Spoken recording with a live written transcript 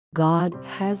God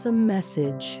has a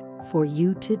message for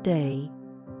you today.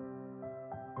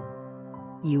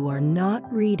 You are not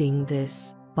reading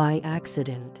this by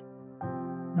accident.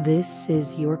 This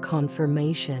is your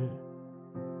confirmation.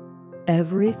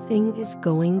 Everything is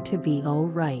going to be all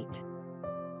right.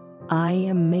 I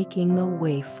am making a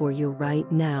way for you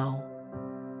right now.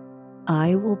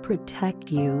 I will protect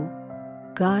you,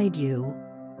 guide you,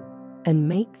 and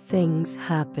make things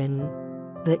happen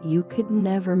that you could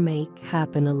never make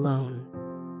happen alone.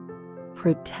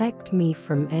 Protect me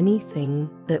from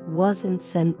anything that wasn't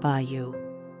sent by you.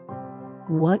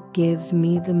 What gives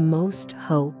me the most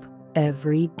hope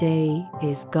every day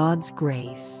is God's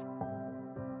grace.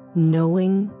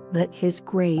 Knowing that His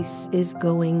grace is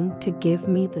going to give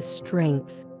me the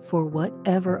strength for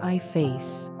whatever I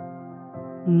face.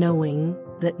 Knowing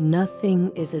that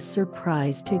nothing is a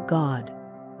surprise to God.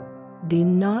 Do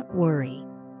not worry.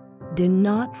 Do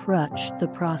not rush the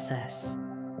process.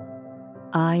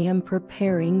 I am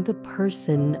preparing the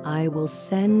person I will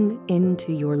send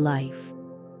into your life.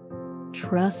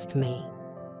 Trust me.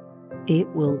 It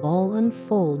will all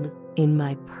unfold in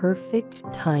my perfect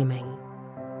timing.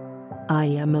 I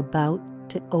am about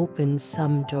to open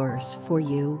some doors for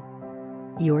you.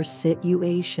 Your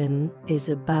situation is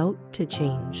about to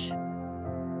change.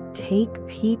 Take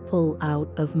people out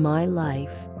of my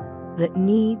life that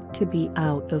need to be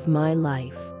out of my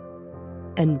life,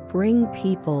 and bring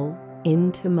people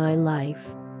into my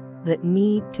life that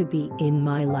need to be in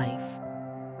my life.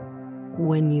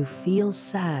 When you feel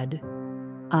sad,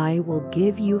 I will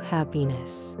give you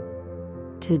happiness.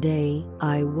 Today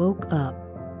I woke up.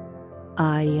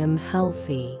 I am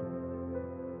healthy.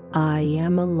 I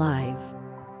am alive.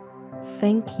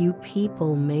 Thank you.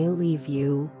 People may leave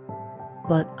you,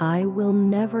 but I will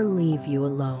never leave you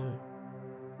alone.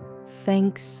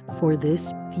 Thanks for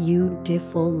this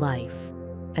beautiful life,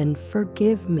 and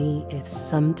forgive me if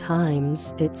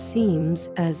sometimes it seems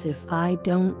as if I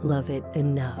don't love it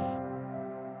enough.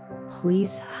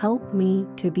 Please help me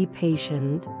to be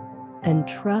patient and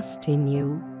trust in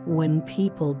you when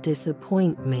people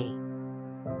disappoint me.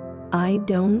 I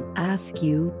don't ask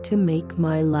you to make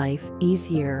my life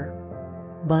easier,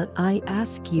 but I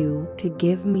ask you to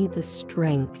give me the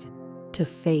strength to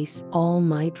face all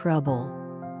my trouble.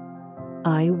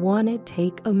 I want to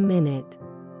take a minute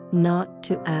not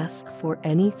to ask for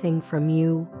anything from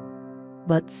you,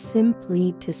 but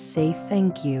simply to say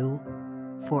thank you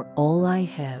for all I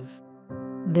have.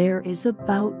 There is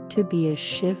about to be a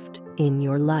shift in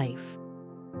your life.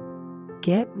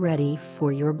 Get ready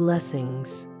for your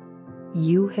blessings.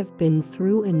 You have been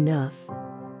through enough,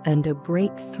 and a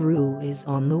breakthrough is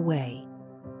on the way.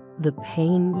 The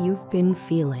pain you've been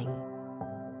feeling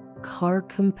can't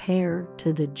compare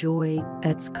to the joy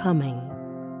that's coming.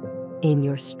 In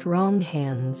your strong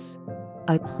hands,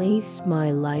 I place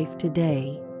my life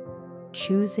today,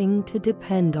 choosing to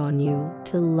depend on you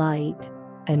to light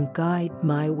and guide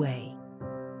my way.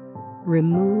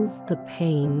 Remove the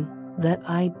pain that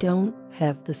I don't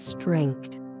have the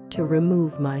strength to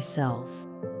remove myself.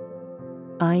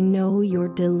 I know your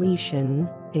deletion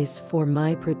is for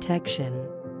my protection.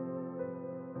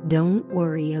 Don't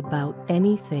worry about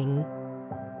anything.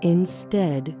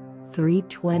 Instead,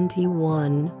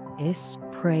 321 is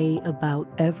pray about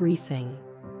everything.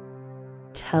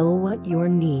 Tell what you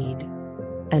need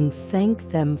and thank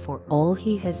them for all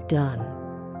He has done.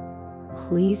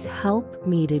 Please help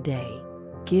me today.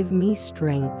 Give me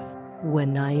strength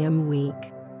when I am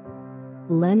weak.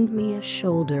 Lend me a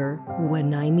shoulder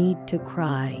when I need to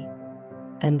cry,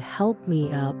 and help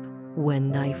me up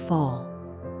when I fall.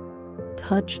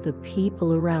 Touch the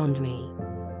people around me.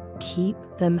 Keep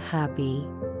them happy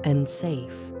and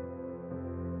safe.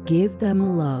 Give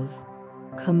them love,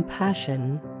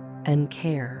 compassion, and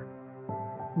care.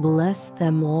 Bless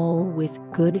them all with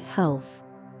good health,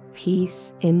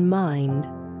 peace in mind,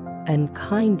 and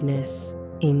kindness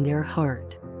in their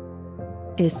heart.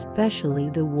 Especially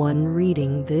the one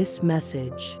reading this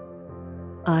message.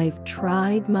 I've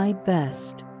tried my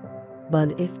best,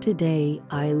 but if today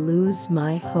I lose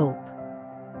my hope,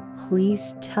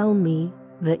 please tell me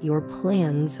that your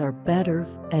plans are better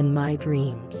than my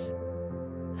dreams.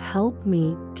 Help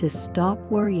me to stop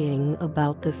worrying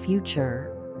about the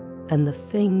future and the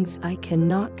things I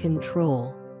cannot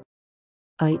control.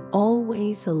 I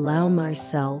always allow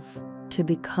myself to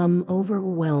become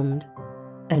overwhelmed,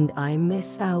 and I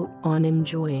miss out on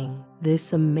enjoying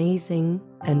this amazing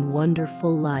and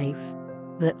wonderful life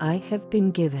that I have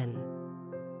been given.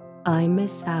 I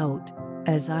miss out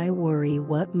as I worry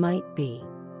what might be.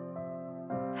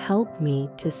 Help me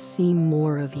to see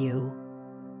more of you,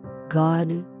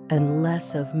 God, and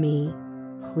less of me,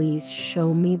 please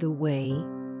show me the way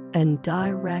and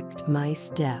direct my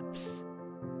steps.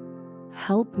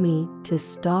 Help me to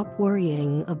stop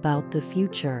worrying about the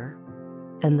future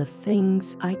and the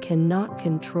things I cannot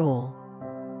control.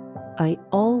 I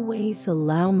always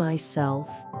allow myself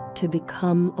to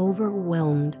become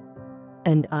overwhelmed,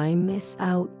 and I miss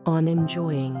out on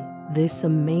enjoying this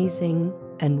amazing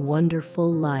and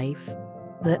wonderful life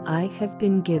that I have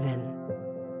been given.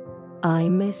 I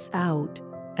miss out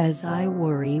as I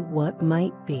worry what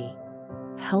might be.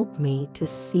 Help me to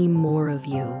see more of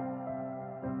you,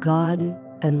 God,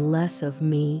 and less of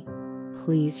me.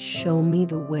 Please show me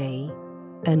the way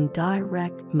and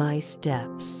direct my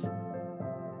steps.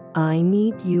 I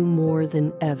need you more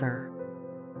than ever.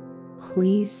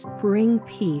 Please bring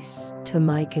peace to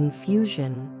my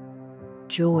confusion,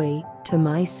 joy to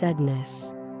my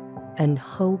sadness, and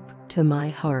hope to my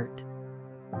heart.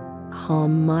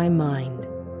 Calm my mind,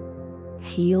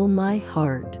 heal my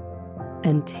heart,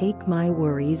 and take my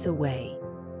worries away.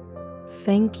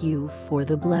 Thank you for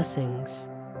the blessings,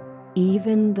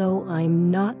 even though I'm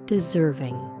not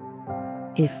deserving.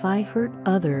 If I hurt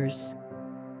others,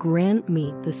 grant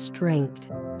me the strength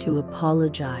to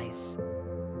apologize.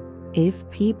 If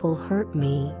people hurt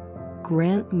me,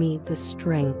 grant me the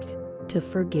strength to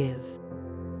forgive.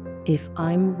 If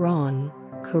I'm wrong,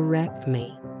 correct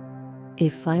me.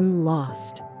 If I'm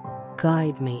lost,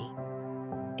 guide me.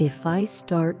 If I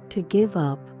start to give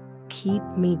up, keep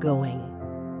me going.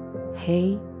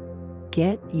 Hey,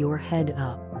 get your head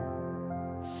up.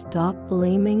 Stop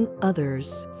blaming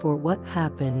others for what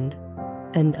happened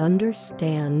and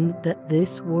understand that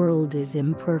this world is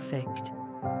imperfect.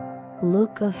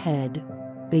 Look ahead,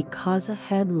 because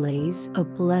ahead lays a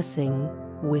blessing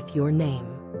with your name.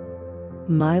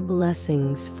 My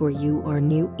blessings for you are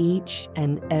new each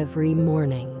and every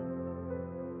morning.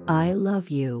 I love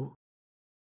you.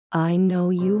 I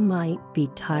know you might be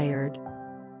tired,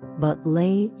 but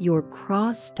lay your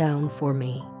cross down for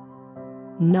me.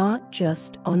 Not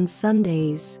just on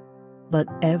Sundays, but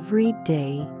every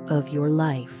day of your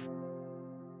life.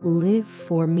 Live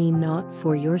for me, not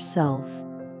for yourself,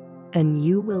 and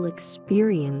you will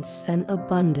experience an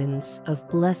abundance of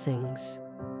blessings.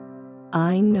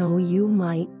 I know you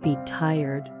might be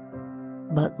tired,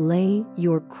 but lay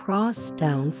your cross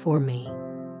down for me.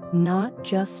 Not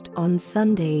just on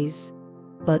Sundays,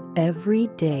 but every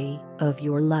day of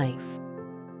your life.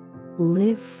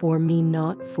 Live for me,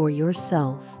 not for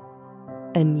yourself,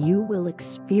 and you will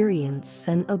experience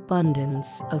an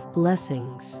abundance of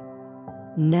blessings.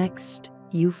 Next,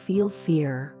 you feel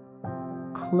fear.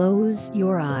 Close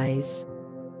your eyes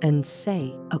and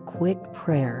say a quick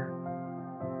prayer.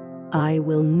 I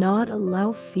will not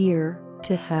allow fear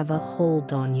to have a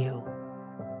hold on you.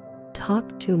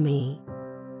 Talk to me.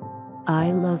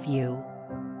 I love you.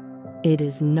 It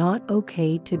is not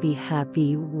okay to be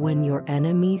happy when your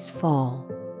enemies fall.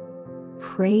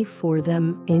 Pray for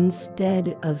them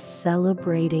instead of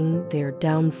celebrating their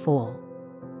downfall.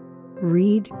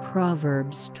 Read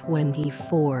Proverbs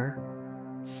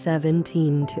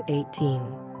 24:17-18.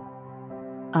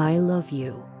 I love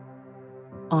you.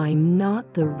 I'm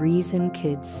not the reason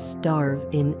kids starve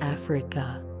in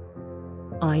Africa.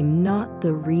 I'm not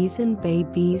the reason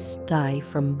babies die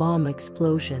from bomb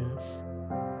explosions.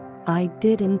 I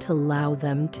didn't allow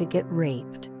them to get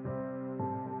raped.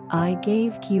 I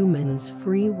gave humans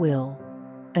free will,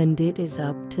 and it is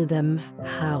up to them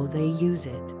how they use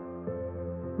it.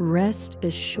 Rest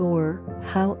assured,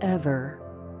 however,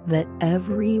 that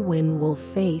everyone will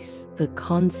face the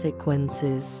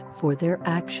consequences for their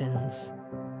actions.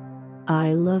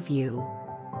 I love you.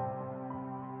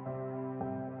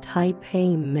 Type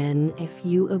Amen if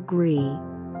you agree.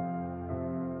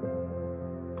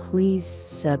 Please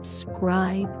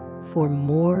subscribe for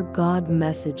more God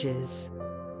messages.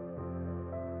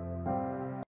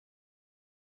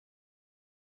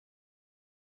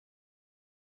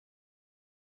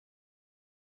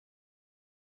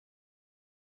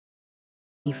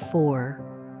 Before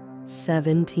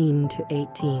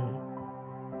 17-18.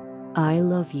 I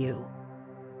love you.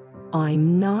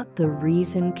 I'm not the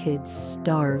reason kids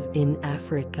starve in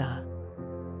Africa.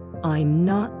 I'm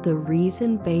not the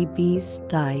reason babies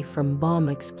die from bomb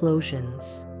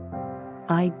explosions.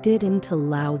 I didn't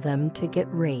allow them to get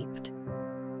raped.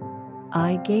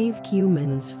 I gave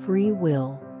humans free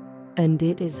will, and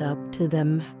it is up to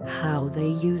them how they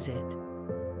use it.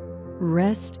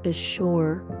 Rest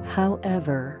assured,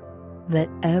 however, that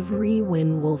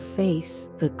everyone will face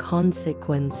the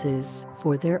consequences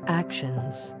for their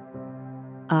actions.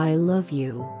 I love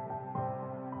you.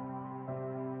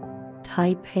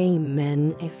 Type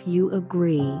Amen if you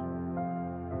agree.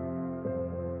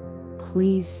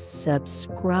 Please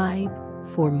subscribe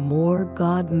for more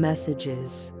God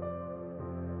messages.